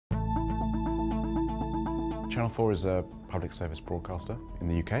Channel 4 is a public service broadcaster in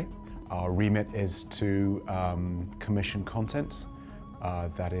the UK. Our remit is to commission content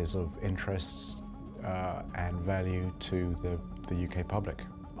that is of interest and value to the UK public.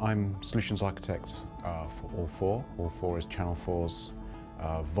 I'm Solutions Architect for All 4. All 4 is Channel 4's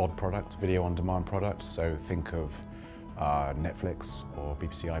VOD product, video on demand product, so think of Netflix or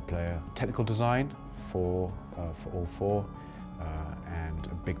BBC iPlayer. Technical design for All 4, and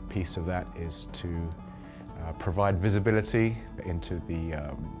a big piece of that is to provide visibility into the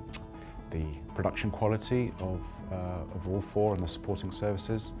production quality of All 4 and the supporting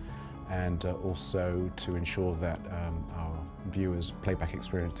services, and also to ensure that our viewers' playback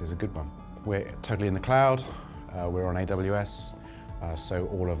experience is a good one. We're totally in the cloud, we're on AWS, so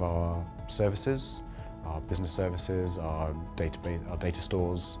all of our services, our business services, our database, our data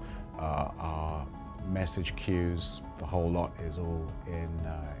stores, our message queues, the whole lot is all in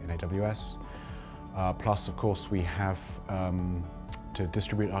AWS. Plus, of course, we have to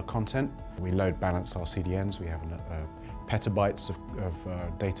distribute our content. We load balance our CDNs. We have petabytes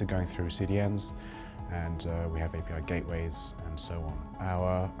of data going through CDNs, and we have API gateways and so on.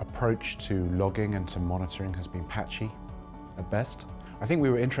 Our approach to logging and to monitoring has been patchy at best. I think we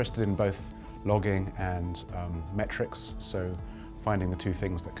were interested in both logging and metrics, so finding the two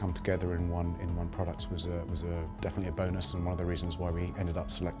things that come together in one product was definitely a bonus, and one of the reasons why we ended up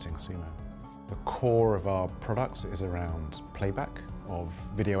selecting Sumo. The core of our products is around playback of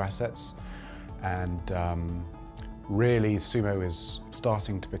video assets, and really Sumo is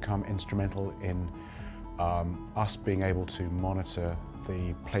starting to become instrumental in us being able to monitor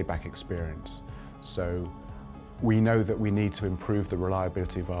the playback experience. So we know that we need to improve the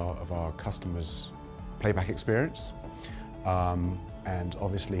reliability of our customers' playback experience, and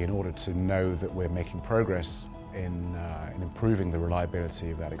obviously in order to know that we're making progress in improving the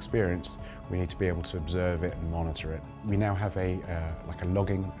reliability of that experience, we need to be able to observe it and monitor it. We now have like a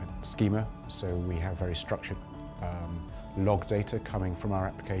logging schema, so we have very structured log data coming from our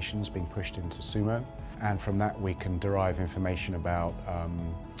applications being pushed into Sumo, and from that we can derive information about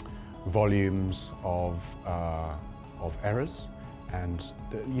volumes of errors, and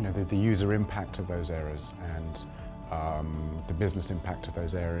the user impact of those errors, and the business impact of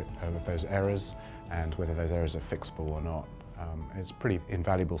those errors, and whether those errors are fixable or not. It's pretty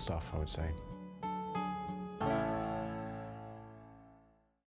invaluable stuff, I would say.